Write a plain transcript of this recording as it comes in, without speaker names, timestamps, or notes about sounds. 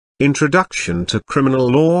Introduction to Criminal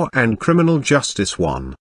Law and Criminal Justice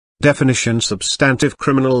 1. Definition: Substantive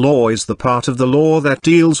criminal law is the part of the law that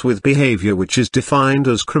deals with behavior which is defined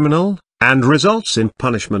as criminal, and results in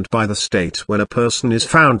punishment by the state when a person is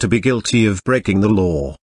found to be guilty of breaking the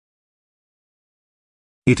law.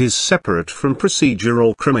 It is separate from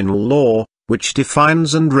procedural criminal law, which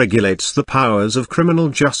defines and regulates the powers of criminal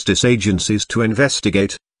justice agencies to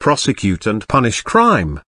investigate, prosecute and punish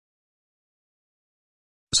crime.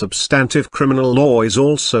 Substantive criminal law is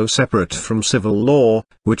also separate from civil law,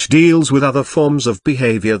 which deals with other forms of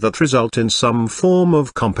behavior that result in some form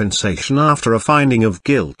of compensation after a finding of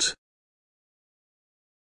guilt.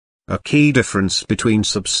 A key difference between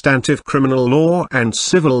substantive criminal law and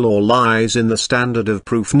civil law lies in the standard of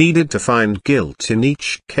proof needed to find guilt in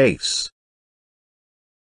each case.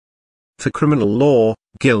 For criminal law,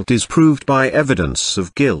 guilt is proved by evidence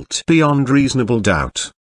of guilt beyond reasonable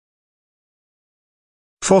doubt.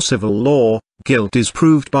 For civil law, guilt is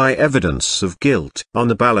proved by evidence of guilt on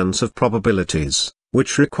the balance of probabilities,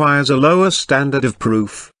 which requires a lower standard of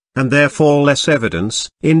proof, and therefore less evidence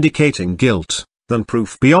indicating guilt, than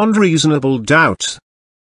proof beyond reasonable doubt.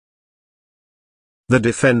 The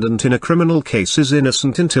defendant in a criminal case is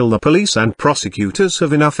innocent until the police and prosecutors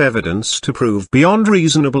have enough evidence to prove beyond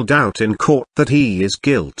reasonable doubt in court that he is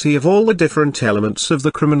guilty of all the different elements of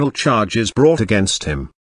the criminal charges brought against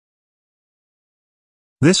him.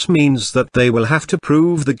 This means that they will have to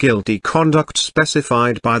prove the guilty conduct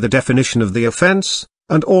specified by the definition of the offense,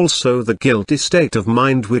 and also the guilty state of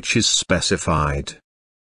mind which is specified.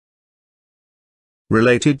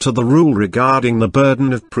 Related to the rule regarding the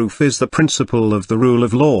burden of proof is the principle of the rule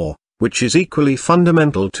of law, which is equally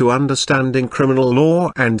fundamental to understanding criminal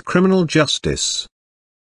law and criminal justice.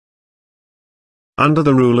 Under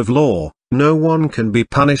the rule of law, no one can be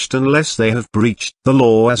punished unless they have breached the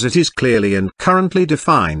law as it is clearly and currently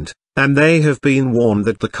defined, and they have been warned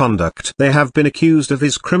that the conduct they have been accused of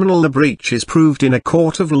is criminal. The breach is proved in a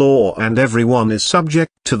court of law and everyone is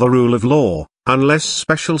subject to the rule of law, unless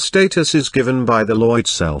special status is given by the law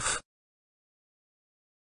itself.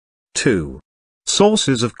 2.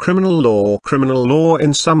 Sources of criminal law. Criminal law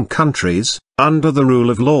in some countries, under the rule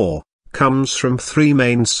of law, comes from three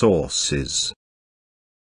main sources.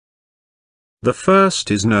 The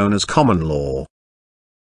first is known as common law.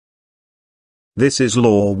 This is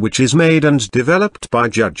law which is made and developed by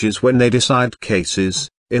judges when they decide cases,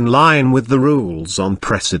 in line with the rules on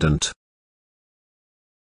precedent.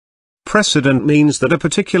 Precedent means that a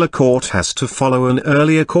particular court has to follow an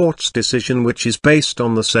earlier court's decision which is based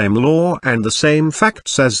on the same law and the same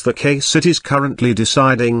facts as the case it is currently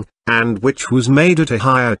deciding, and which was made at a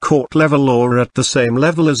higher court level or at the same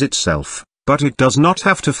level as itself, but it does not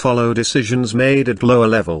have to follow decisions made at lower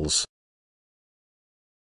levels.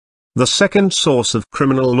 The second source of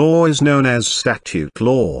criminal law is known as statute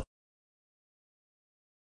law.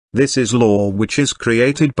 This is law which is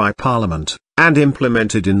created by Parliament, and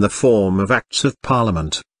implemented in the form of Acts of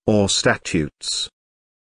Parliament, or statutes.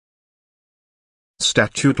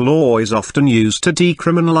 Statute law is often used to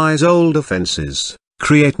decriminalize old offenses,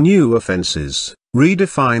 create new offenses,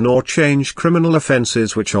 redefine or change criminal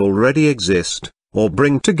offenses which already exist, or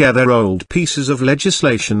bring together old pieces of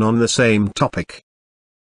legislation on the same topic.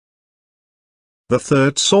 The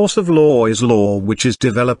third source of law is law which is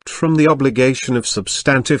developed from the obligation of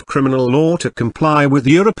substantive criminal law to comply with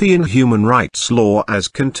European human rights law as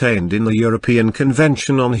contained in the European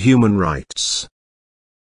Convention on Human Rights.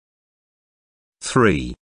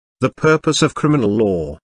 3. The purpose of criminal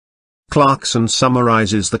law. Clarkson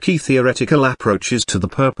summarizes the key theoretical approaches to the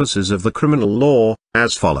purposes of the criminal law,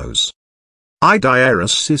 as follows.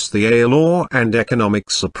 Idiaris is the a law and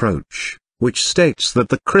economics approach, which states that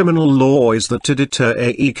the criminal law is that to deter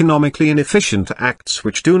economically inefficient acts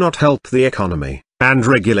which do not help the economy, and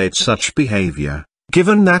regulate such behavior,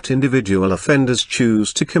 given that individual offenders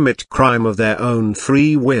choose to commit crime of their own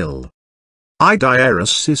free will.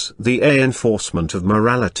 Idiaris is the a enforcement of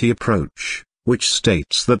morality approach, which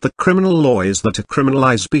states that the criminal law is that to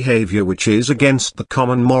criminalize behavior which is against the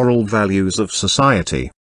common moral values of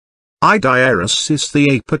society. Idiaris is the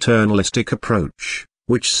a paternalistic approach,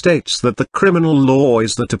 which states that the criminal law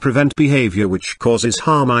is that to prevent behavior which causes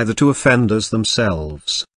harm either to offenders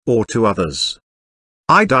themselves, or to others.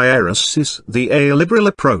 Idiaris is the a liberal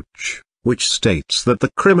approach, which states that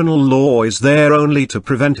the criminal law is there only to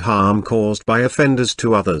prevent harm caused by offenders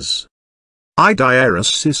to others.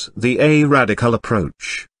 Idiaris is the a radical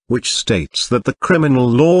approach, which states that the criminal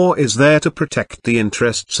law is there to protect the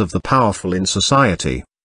interests of the powerful in society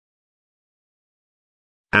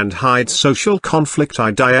and hide social conflict.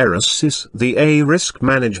 Idiaris is the a risk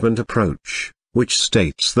management approach, which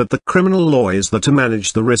states that the criminal law is there to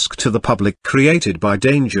manage the risk to the public created by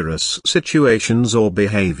dangerous situations or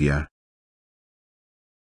behavior.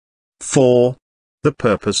 4. The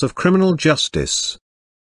purpose of criminal justice.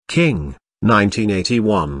 King,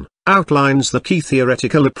 1981, outlines the key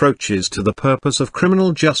theoretical approaches to the purpose of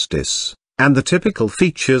criminal justice, and the typical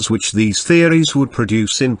features which these theories would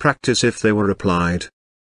produce in practice if they were applied.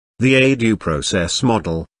 The due process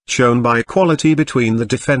model, shown by equality between the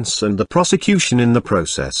defense and the prosecution in the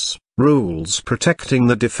process, rules protecting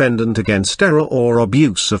the defendant against error or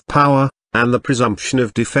abuse of power, and the presumption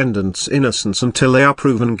of defendant's innocence until they are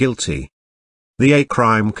proven guilty. The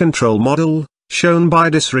crime control model, shown by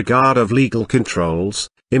disregard of legal controls,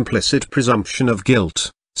 implicit presumption of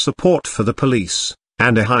guilt, support for the police,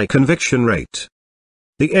 and a high conviction rate.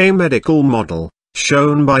 The medical model,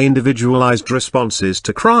 shown by individualized responses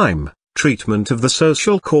to crime, treatment of the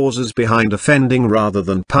social causes behind offending rather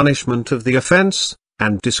than punishment of the offense,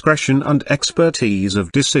 and discretion and expertise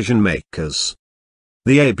of decision makers.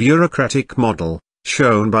 The bureaucratic model,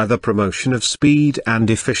 shown by the promotion of speed and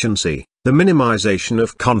efficiency, the minimization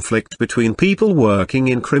of conflict between people working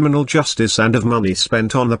in criminal justice and of money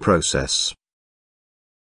spent on the process.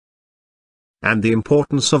 And the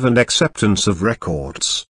importance of and acceptance of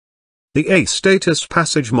records. The status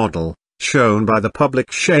passage model, shown by the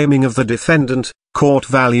public shaming of the defendant, court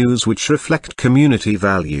values which reflect community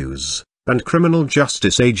values, and criminal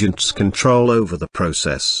justice agents' control over the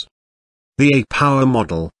process. The power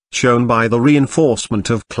model, shown by the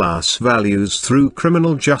reinforcement of class values through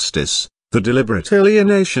criminal justice, the deliberate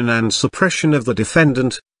alienation and suppression of the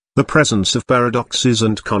defendant, the presence of paradoxes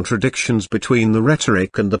and contradictions between the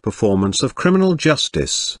rhetoric and the performance of criminal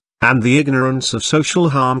justice, and the ignorance of social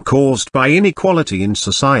harm caused by inequality in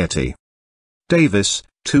society. Davis,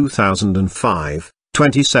 2005,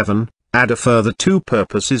 27, add a further two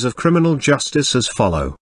purposes of criminal justice as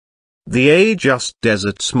follow. The just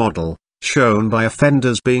deserts model, shown by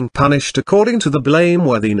offenders being punished according to the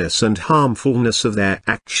blameworthiness and harmfulness of their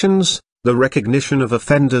actions, the recognition of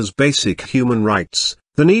offenders' basic human rights,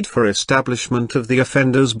 the need for establishment of the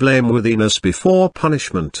offender's blameworthiness before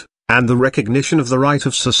punishment, and the recognition of the right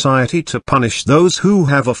of society to punish those who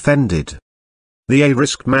have offended. The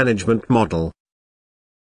risk management model,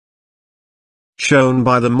 shown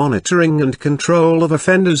by the monitoring and control of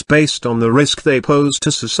offenders based on the risk they pose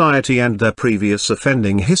to society and their previous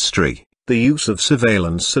offending history, the use of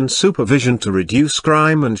surveillance and supervision to reduce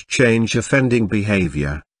crime and change offending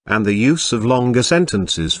behavior, and the use of longer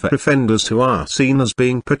sentences for offenders who are seen as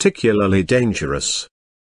being particularly dangerous.